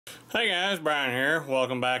Hey guys, Brian here.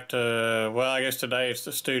 Welcome back to, well, I guess today it's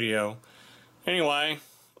the studio. Anyway,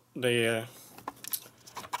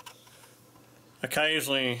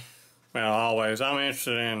 occasionally, well, always, I'm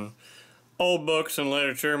interested in old books and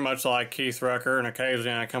literature, much like Keith Rucker, and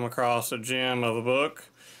occasionally I come across a gem of a book,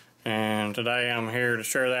 and today I'm here to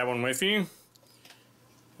share that one with you.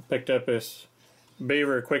 I picked up this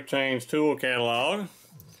Beaver Quick Change Tool Catalog,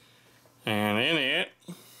 and in it,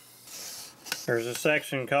 there's a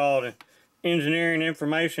section called Engineering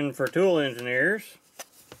Information for Tool Engineers.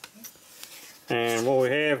 And what we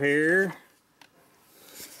have here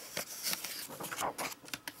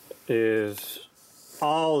is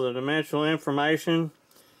all the dimensional information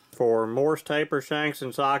for Morse taper shanks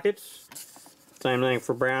and sockets. Same thing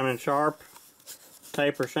for Brown and Sharp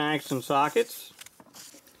taper shanks and sockets.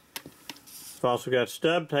 We've also got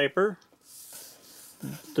stub taper,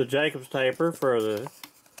 the Jacobs taper for the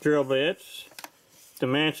drill bits,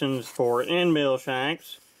 dimensions for end mill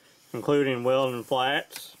shanks, including Weldon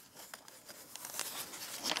flats,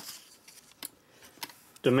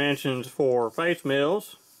 dimensions for face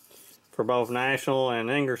mills for both National and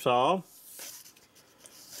Ingersoll,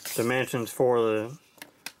 dimensions for the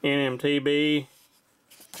NMTB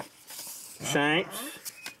shanks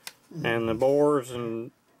and the bores and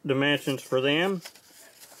dimensions for them,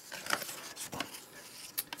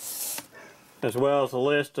 as well as a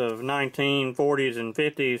list of 1940s and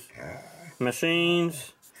 50s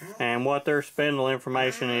machines and what their spindle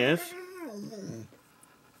information is,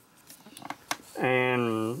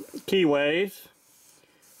 and keyways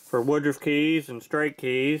for Woodruff keys and straight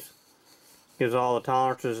keys. Gives all the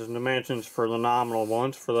tolerances and dimensions for the nominal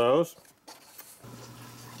ones for those.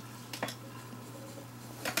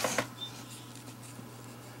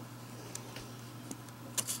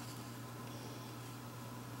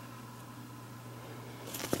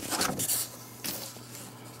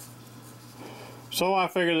 So I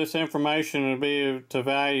figured this information would be to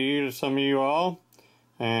value to some of you all,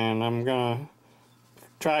 and I'm going to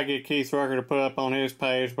try to get Keith Rucker to put up on his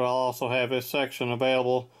page, but I'll also have this section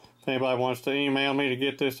available. If anybody wants to email me to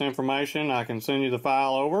get this information, I can send you the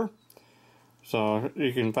file over. So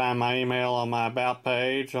you can find my email on my About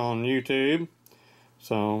page on YouTube.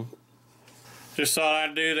 So just thought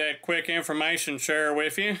I'd do that quick information share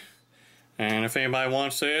with you. And if anybody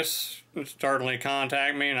wants this, certainly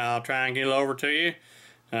contact me and I'll try and get it over to you.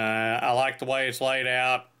 I like the way it's laid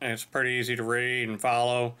out. It's pretty easy to read and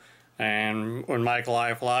follow, and would make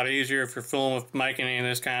life a lot easier if you're fooling with making any of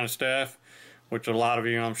this kind of stuff, which a lot of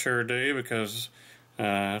you I'm sure do, because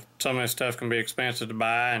some of this stuff can be expensive to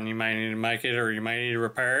buy and you may need to make it, or you may need to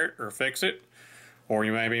repair it or fix it, or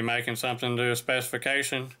you may be making something to a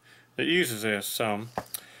specification that uses this. So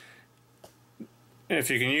if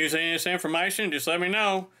you can use any of this information, just let me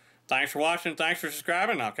know. Thanks for watching, thanks for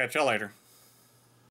subscribing, I'll catch y'all later.